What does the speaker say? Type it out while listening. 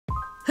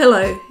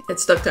Hello,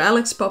 it's Dr.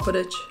 Alex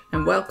Popadich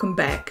and welcome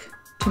back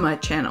to my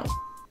channel.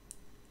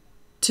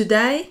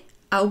 Today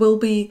I will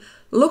be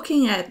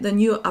looking at the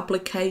new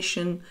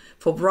application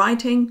for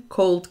writing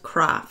called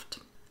Craft.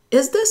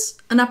 Is this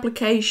an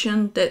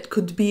application that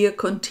could be a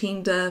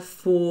contender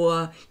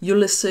for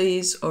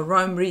Ulysses or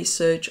Roam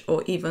Research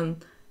or even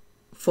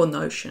for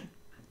Notion?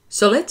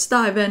 So let's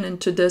dive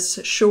into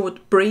this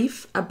short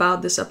brief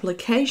about this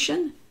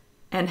application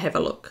and have a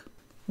look.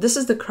 This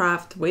is the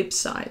Craft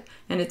website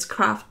and it's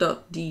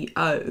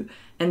craft.do,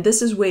 and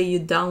this is where you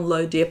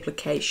download the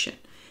application.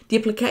 The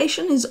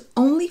application is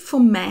only for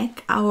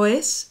Mac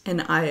OS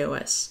and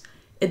iOS.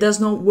 It does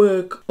not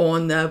work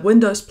on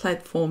Windows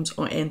platforms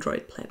or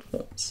Android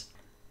platforms.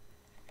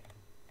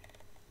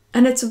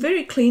 And it's a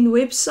very clean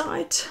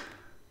website.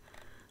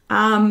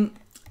 And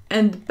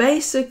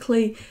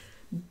basically,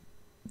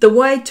 the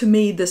way to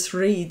me this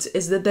reads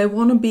is that they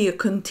want to be a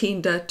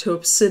contender to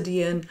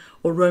Obsidian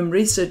or Roam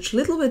Research a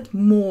little bit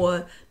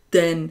more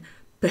than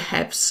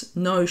perhaps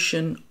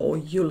Notion or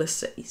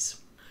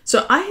Ulysses.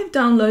 So I have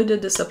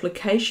downloaded this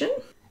application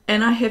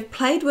and I have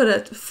played with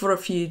it for a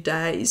few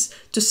days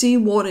to see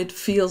what it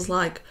feels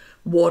like,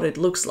 what it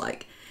looks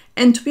like.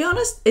 And to be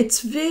honest,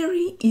 it's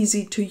very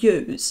easy to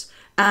use.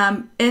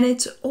 And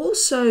it's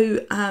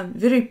also a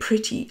very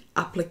pretty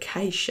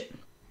application.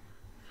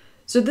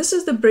 So this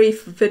is the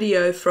brief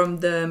video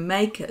from the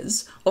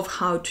makers of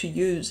how to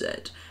use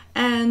it.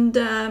 And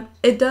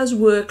it does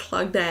work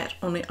like that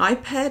on the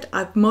iPad.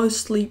 I've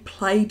mostly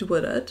played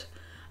with it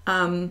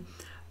on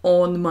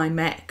my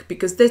Mac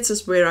because this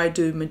is where I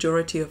do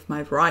majority of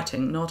my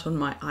writing, not on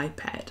my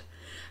iPad.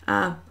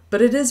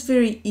 But it is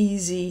very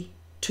easy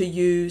to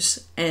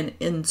use and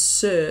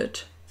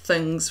insert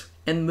things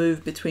and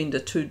move between the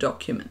two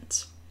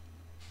documents.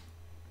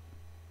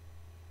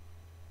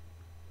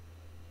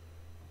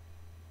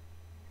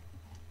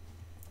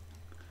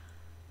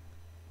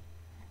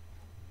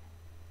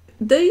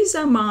 These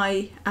are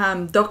my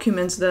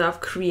documents that I've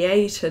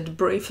created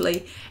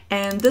briefly,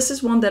 and this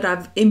is one that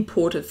I've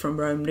imported from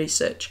Roam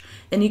Research.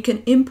 And you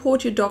can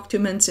import your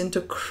documents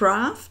into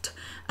Craft,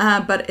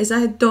 but as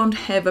I don't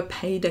have a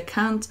paid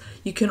account,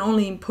 you can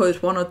only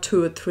import 1 or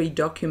 2 or 3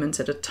 documents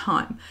at a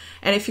time.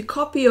 And if you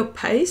copy or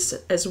paste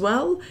as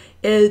well,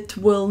 it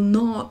will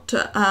not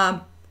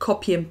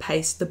copy and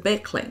paste the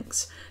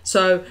backlinks.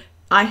 So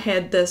I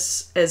had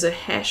this as a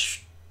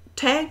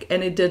hashtag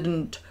and it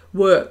didn't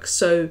work.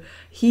 So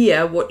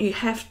here what you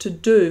have to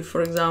do,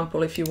 for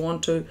example, if you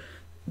want to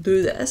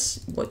do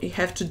this, what you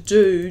have to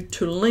do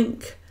to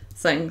link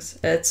things,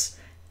 it's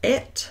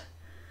 @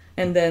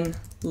 and then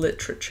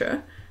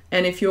literature.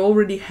 And if you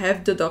already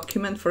have the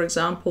document, for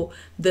example,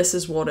 this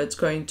is what it's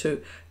going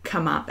to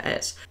come up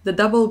as. The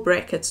double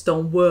brackets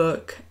don't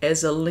work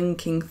as a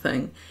linking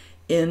thing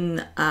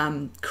in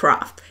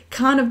Craft.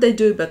 Kind of they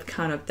do, but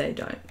kind of they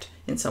don't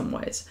in some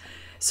ways.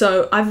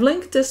 So I've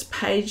linked this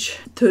page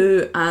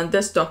to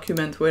this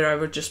document where I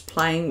was just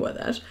playing with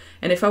it.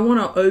 And if I want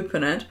to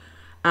open it,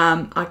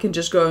 I can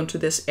just go into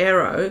this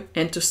arrow.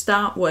 And to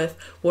start with,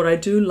 what I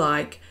do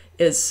like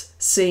is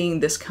seeing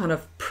this kind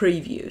of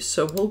preview.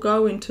 So we'll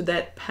go into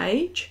that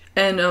page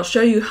and I'll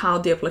show you how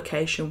the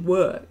application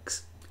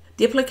works.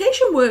 The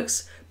application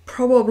works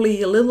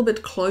probably a little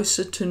bit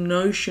closer to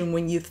Notion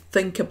when you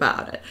think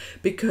about it,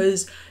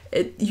 because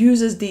it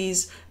uses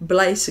these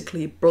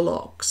basically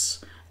blocks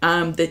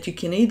that you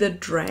can either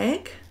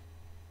drag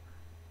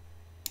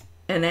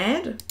and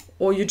add,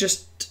 or you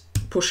just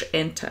push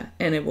enter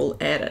and it will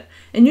add it.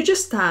 And you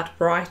just start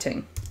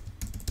writing.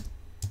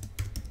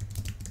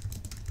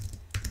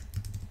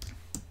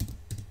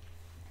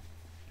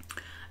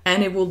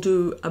 And it will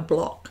do a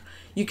block.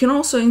 You can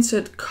also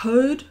insert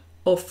code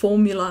or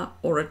formula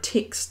or a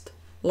text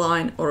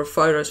line or a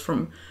photos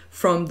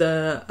from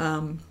the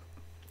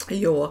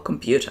your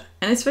computer.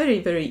 And it's very,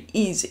 very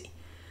easy.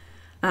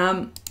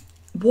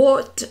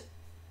 What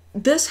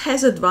this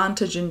has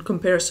advantage in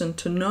comparison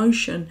to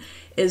Notion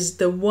is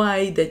the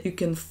way that you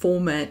can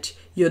format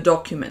your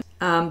document,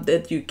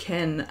 that you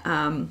can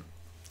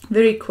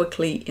very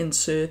quickly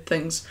insert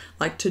things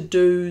like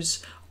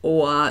to-dos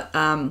or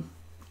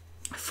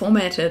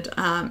format it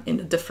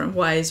in different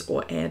ways,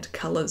 or add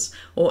colors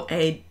or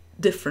add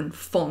different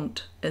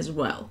font as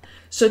well.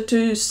 So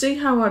to see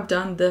how I've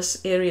done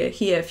this area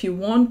here, if you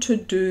want to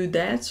do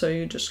that, so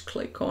you just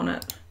click on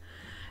it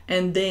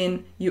and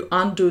then you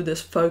undo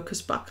this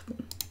focus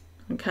button,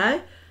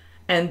 okay?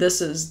 And this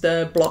is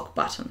the block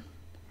button.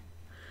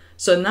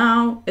 So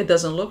now it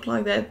doesn't look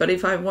like that, but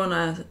if I want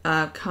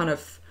to kind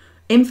of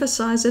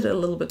emphasize it a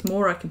little bit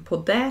more, I can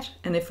put that.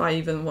 And if I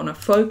even want to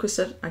focus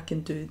it, I can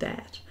do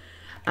that.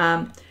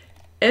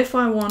 If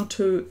I want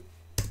to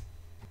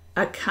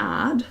a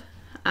card,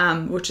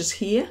 which is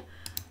here,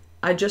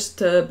 I just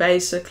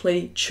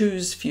basically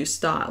choose few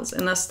styles.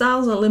 And the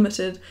styles are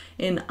limited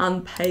in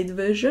unpaid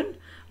version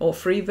or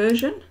free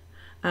version,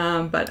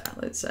 but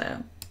let's say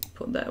I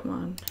put that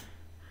one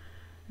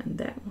and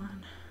that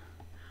one,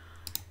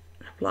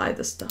 apply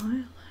the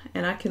style,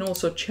 and I can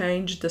also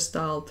change the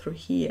style through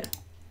here.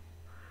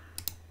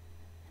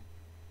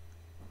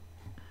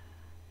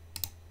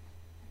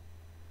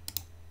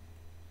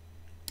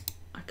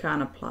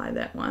 can't apply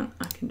that one,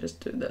 I can just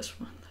do this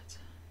one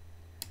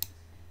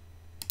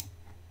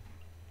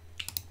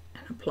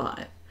and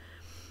apply it.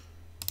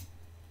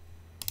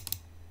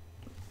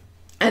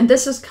 And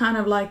this is kind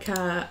of like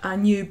a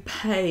new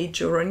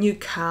page or a new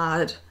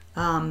card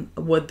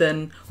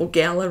within, or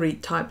gallery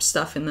type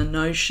stuff in the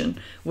Notion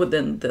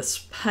within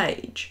this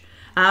page.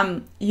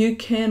 You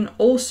can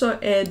also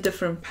add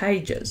different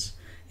pages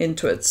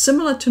into it,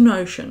 similar to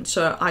Notion.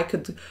 So I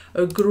could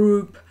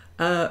group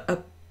a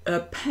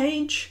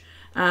page.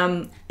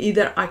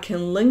 Either I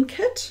can link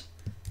it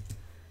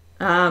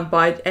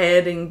by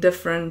adding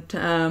different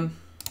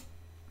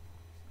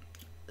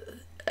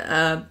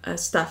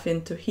stuff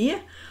into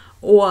here,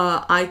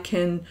 or I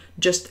can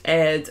just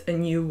add a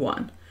new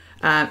one.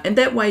 And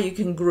that way you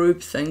can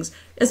group things,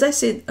 as I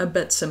said, a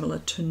bit similar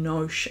to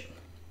Notion.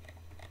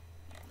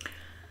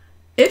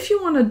 If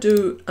you want to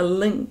do a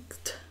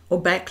linked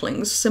or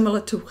backlinks,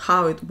 similar to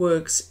how it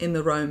works in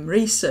the Roam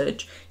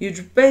Research, you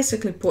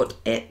basically put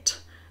it,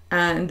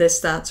 and this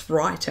starts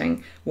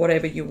writing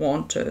whatever you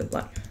want to,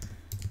 like,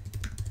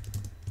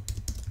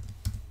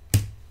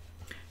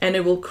 and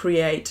it will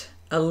create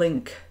a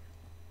link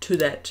to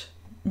that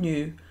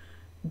new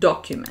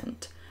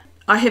document.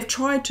 I have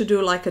tried to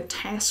do like a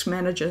task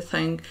manager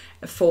thing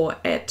for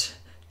it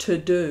to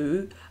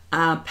do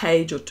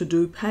page or to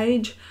do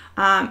page,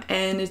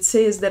 and it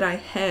says that I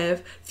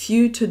have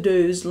few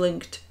to-dos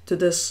linked to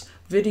this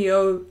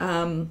video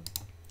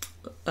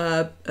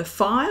a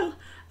file,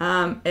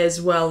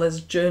 as well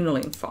as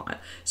journaling file.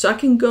 So I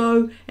can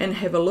go and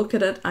have a look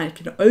at it. I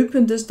can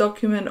open this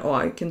document, or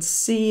I can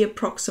see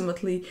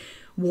approximately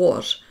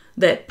what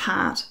that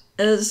part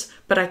is,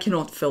 but I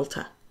cannot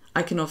filter.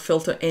 I cannot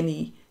filter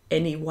any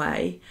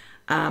way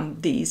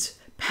these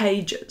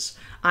pages.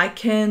 I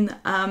can,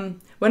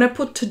 when I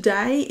put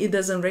today, it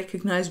doesn't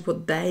recognize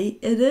what day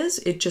it is.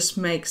 It just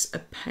makes a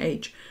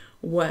page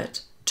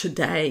with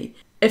today.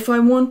 If I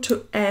want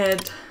to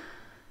add,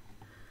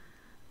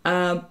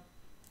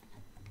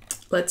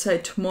 let's say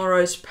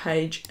tomorrow's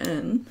page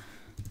in,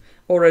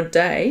 or a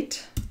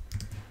date,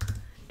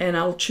 and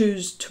I'll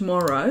choose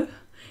tomorrow,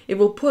 it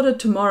will put a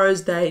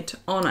tomorrow's date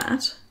on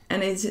it,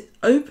 and it's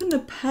opened a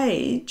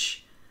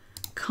page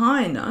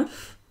kind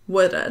of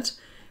with it,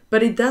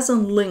 but it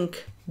doesn't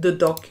link the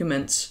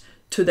documents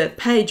to that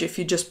page if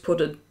you just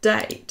put a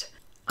date.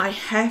 I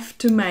have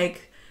to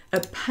make a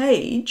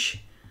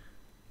page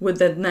with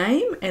that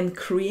name and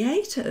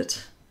create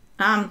it.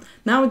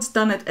 Now it's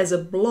done it as a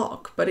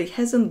block, but it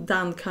hasn't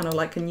done kind of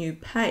like a new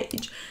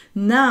page.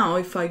 Now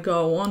if I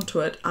go onto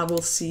it, I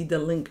will see the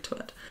link to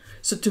it.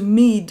 So to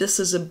me, this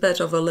is a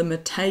bit of a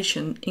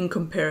limitation in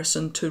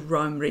comparison to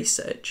Roam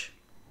Research.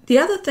 The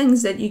other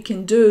things that you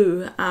can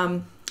do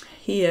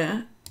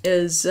here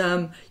is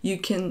you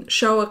can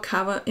show a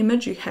cover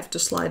image. You have to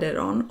slide it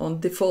on. On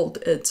default,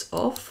 it's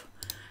off.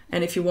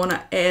 And if you want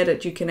to add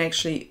it, you can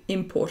actually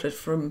import it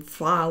from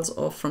files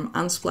or from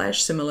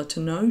Unsplash, similar to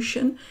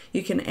Notion.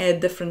 You can add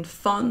different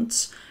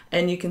fonts,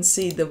 and you can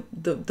see the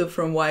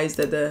different ways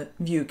that the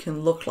view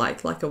can look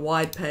like a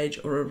wide page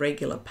or a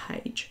regular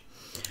page.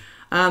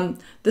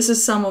 This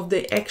is some of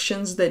the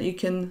actions that you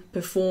can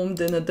perform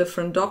in the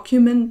different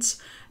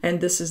documents, and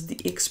this is the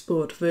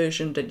export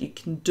version that you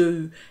can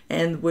do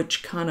and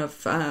which kind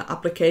of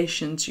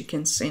applications you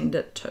can send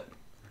it to.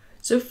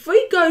 So if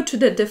we go to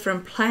the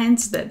different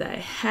plans that they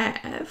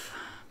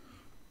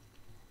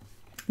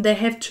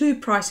have two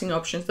pricing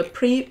options: the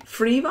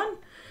free one,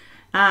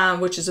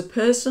 which is a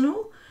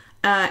personal,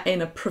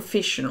 and a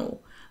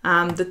professional.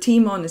 The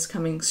team on is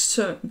coming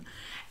soon.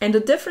 And the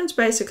difference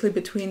basically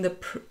between the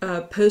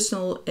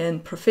personal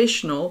and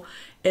professional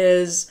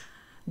is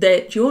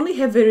that you only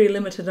have very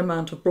limited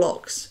amount of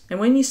blocks. And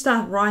when you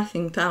start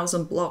writing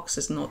 1,000 blocks,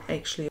 it's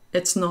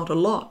not a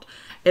lot,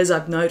 as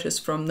I've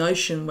noticed from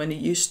Notion when it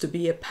used to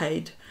be a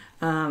paid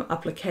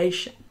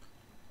application.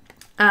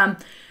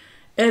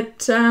 It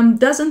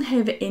doesn't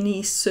have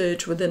any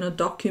search within a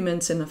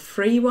documents in a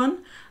free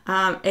one,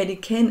 and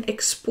it can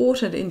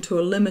export it into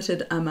a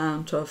limited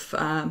amount of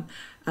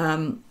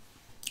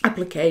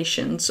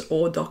applications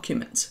or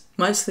documents.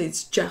 Mostly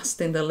it's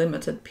just in the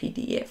limited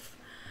PDF.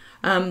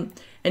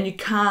 And you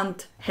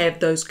can't have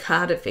those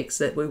card effects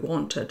that we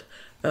wanted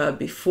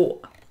before.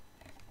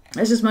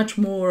 This is much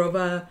more of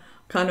a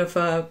kind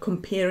of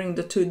comparing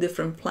the two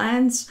different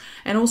plans,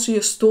 and also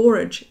your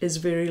storage is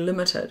very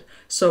limited.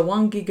 So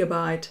 1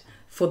 GB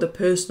for the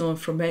personal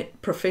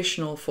and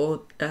professional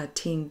for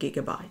 10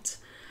 GB.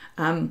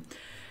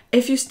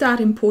 If you start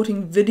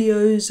importing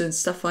videos and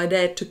stuff like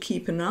that to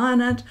keep an eye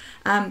on it,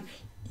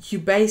 you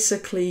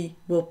basically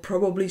will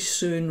probably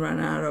soon run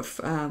out of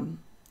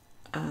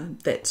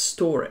that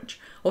storage.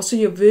 Also,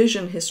 your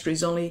version history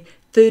is only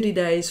 30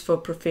 days for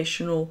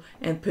professional,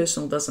 and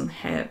personal doesn't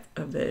have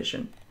a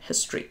version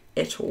history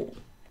at all.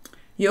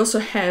 You also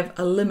have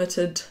a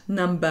limited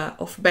number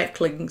of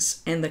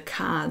backlinks and the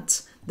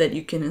cards that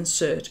you can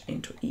insert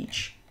into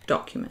each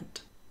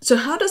document. So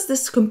how does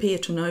this compare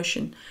to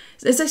Notion?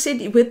 As I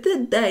said, with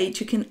the date,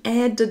 you can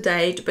add the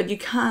date, but you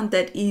can't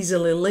that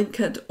easily link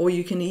it, or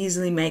you can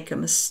easily make a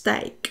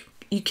mistake.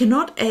 you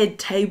cannot add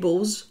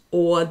tables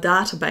or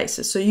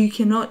databases, so you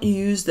cannot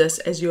use this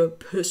as your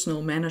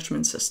personal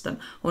management system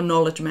or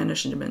knowledge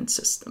management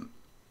system.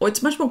 Or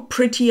it's much more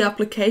pretty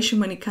application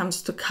when it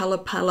comes to color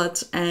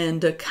palettes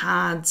and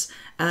cards,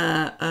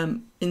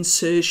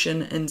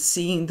 insertion and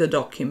seeing the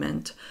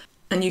document.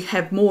 And you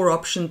have more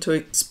option to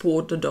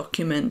export the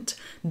document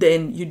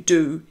than you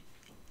do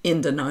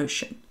in the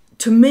Notion.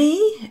 To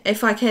me,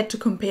 if I had to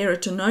compare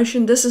it to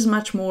Notion, this is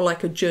much more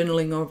like a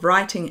journaling or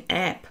writing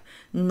app,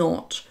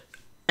 not.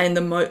 And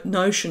the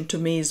Notion to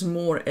me is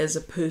more as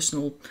a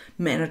personal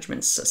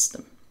management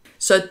system.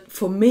 So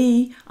for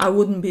me, I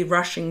wouldn't be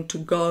rushing to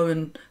go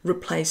and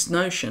replace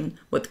Notion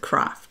with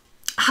Craft.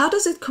 How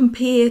does it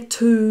compare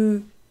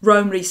to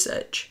Roam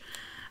Research?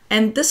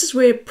 And this is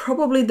where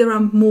probably there are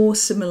more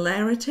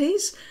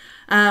similarities,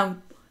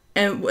 and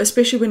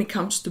especially when it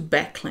comes to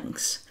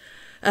backlinks.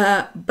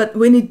 But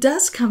when it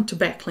does come to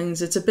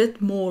backlinks, it's a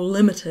bit more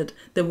limited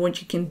than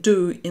what you can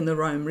do in the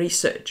Roam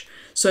Research.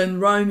 So in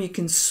Roam, you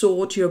can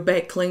sort your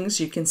backlinks,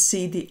 you can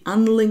see the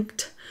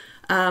unlinked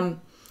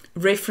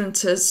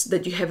references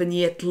that you haven't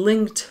yet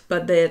linked,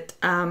 but that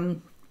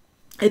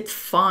it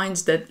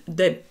finds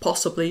that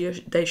possibly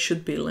they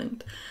should be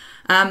linked.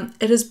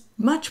 It is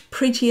much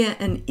prettier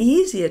and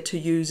easier to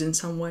use in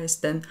some ways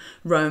than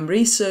Roam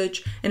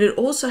Research, and it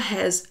also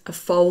has a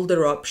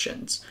folder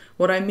options.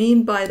 What I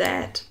mean by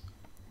that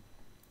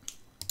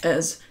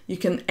is you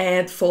can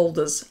add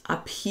folders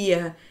up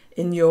here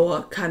in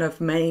your kind of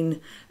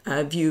main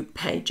view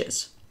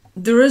pages.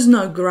 There is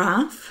no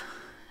graph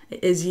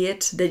as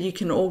yet that you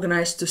can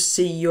organize to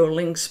see your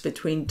links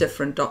between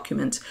different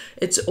documents.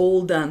 It's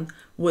all done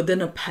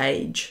within a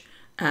page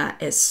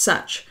as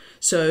such.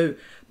 So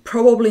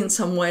probably in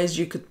some ways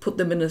you could put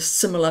them in a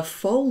similar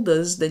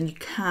folders than you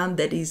can't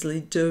that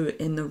easily do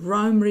in the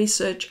Roam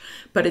Research,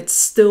 but it's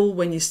still,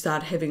 when you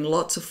start having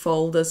lots of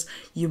folders,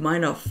 you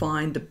might not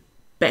find the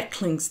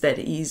backlinks that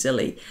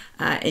easily,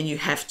 and you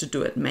have to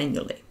do it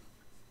manually.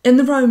 In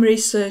the Roam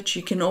Research,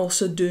 you can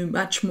also do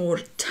much more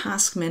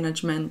task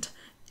management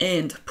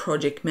and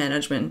project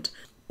management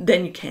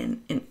than you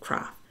can in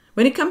Craft.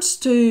 When it comes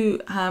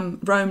to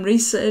Roam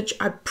Research,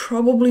 I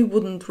probably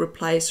wouldn't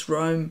replace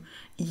Roam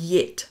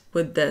yet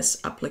with this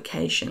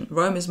application.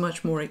 Roam is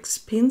much more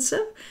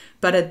expensive,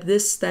 but at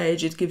this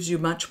stage it gives you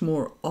much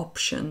more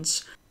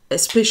options,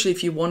 especially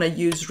if you want to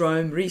use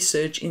Roam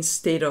Research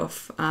instead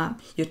of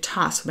your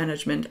task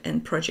management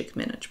and project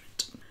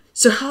management.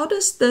 So how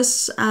does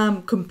this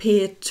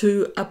compare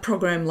to a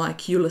program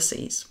like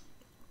Ulysses?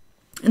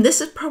 And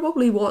this is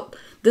probably what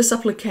this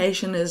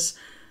application is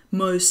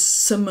most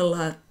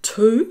similar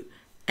to,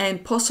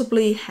 and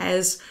possibly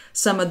has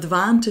some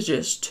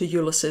advantages to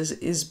Ulysses,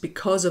 is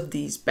because of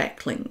these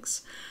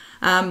backlinks.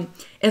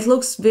 It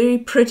looks very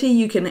pretty.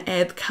 You can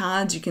add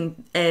cards, you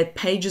can add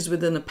pages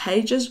within the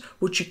pages,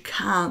 which you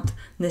can't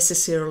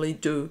necessarily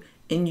do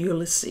in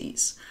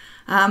Ulysses.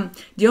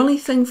 The only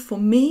thing for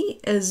me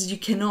is you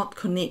cannot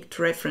connect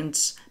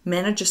Reference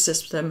Manager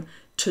System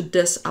to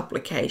this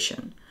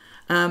application.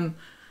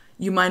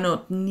 You might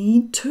not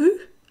need to,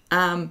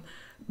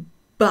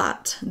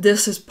 but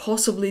this is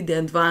possibly the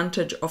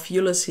advantage of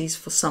Ulysses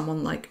for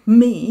someone like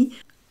me.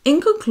 In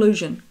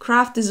conclusion,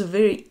 Craft is a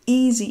very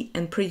easy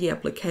and pretty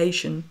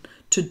application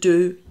to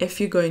do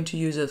if you're going to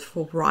use it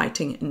for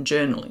writing and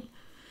journaling.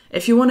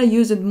 If you want to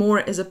use it more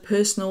as a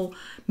personal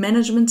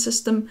management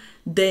system,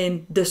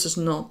 then this is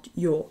not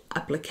your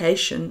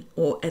application,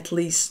 or at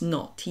least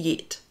not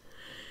yet.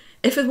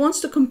 If it wants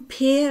to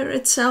compare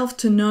itself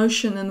to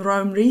Notion and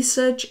Roam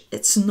Research,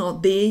 it's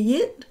not there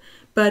yet,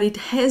 but it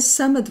has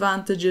some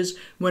advantages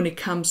when it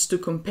comes to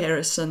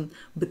comparison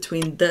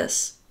between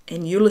this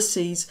and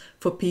Ulysses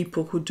for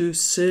people who do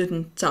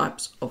certain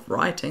types of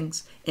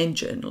writings and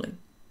journaling.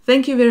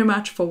 Thank you very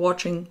much for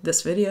watching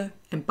this video,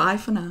 and bye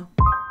for now.